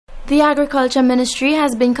The Agriculture Ministry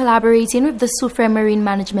has been collaborating with the Soufriere Marine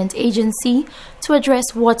Management Agency to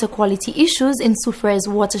address water quality issues in Soufriere's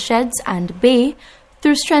watersheds and bay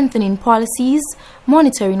through strengthening policies,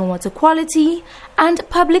 monitoring water quality, and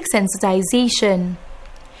public sensitization.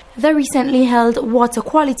 The recently held Water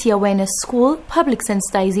Quality Awareness School Public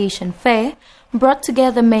Sensitization Fair brought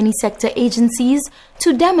together many sector agencies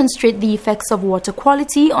to demonstrate the effects of water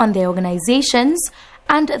quality on their organizations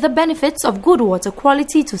and the benefits of good water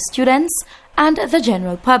quality to students and the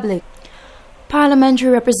general public. Parliamentary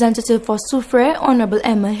Representative for Soufriere, Honorable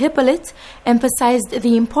Emma Hippolyte, emphasized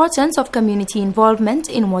the importance of community involvement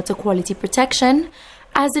in water quality protection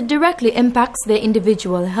as it directly impacts their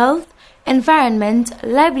individual health, environment,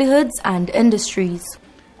 livelihoods, and industries.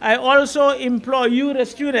 I also implore you, the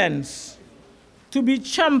students, to be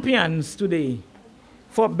champions today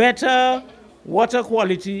for better water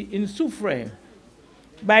quality in Soufriere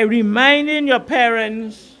by reminding your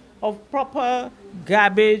parents of proper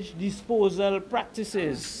garbage disposal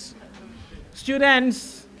practices.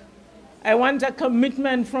 Students, I want a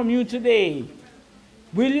commitment from you today.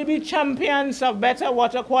 Will you be champions of better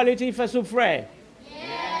water quality for Soufriere?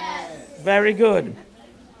 Yes. Very good.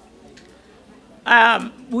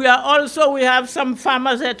 We have some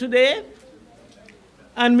farmers here today,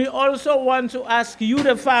 and we also want to ask you,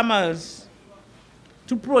 the farmers,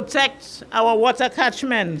 to protect our water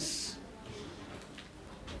catchments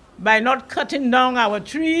by not cutting down our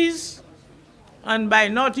trees and by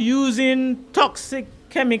not using toxic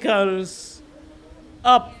chemicals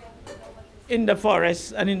up in the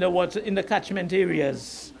forests and in the water, in the catchment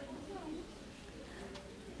areas.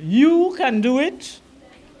 You can do it,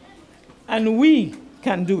 and we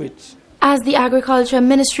can do it. As the Agriculture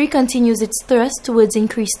Ministry continues its thrust towards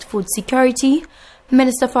increased food security,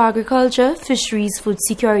 Minister for Agriculture, Fisheries, Food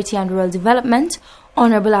Security and Rural Development,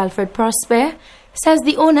 Honorable Alfred Prosper, says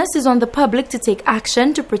the onus is on the public to take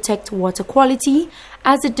action to protect water quality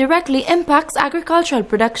as it directly impacts agricultural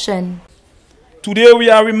production. Today we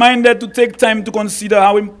are reminded to take time to consider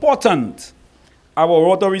how important our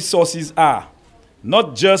water resources are,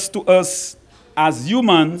 not just to us as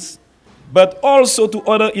humans, but also to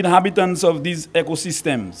other inhabitants of these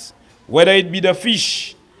ecosystems, whether it be the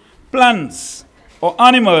fish, plants, or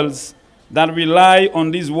animals that rely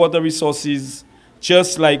on these water resources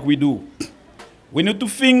just like we do. We need to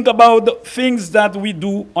think about the things that we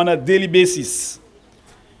do on a daily basis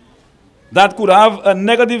that could have a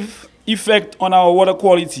negative effect on our water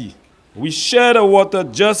quality. We share the water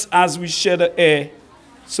just as we share the air,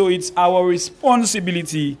 so it's our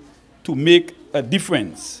responsibility to make a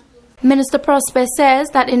difference. Minister Prosper says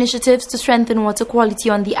that initiatives to strengthen water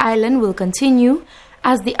quality on the island will continue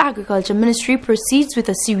as the Agriculture Ministry proceeds with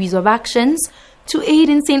a series of actions to aid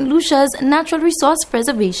in St. Lucia's natural resource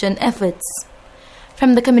preservation efforts.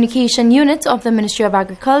 From the Communication Unit of the Ministry of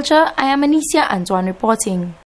Agriculture, I am Lucia reporting.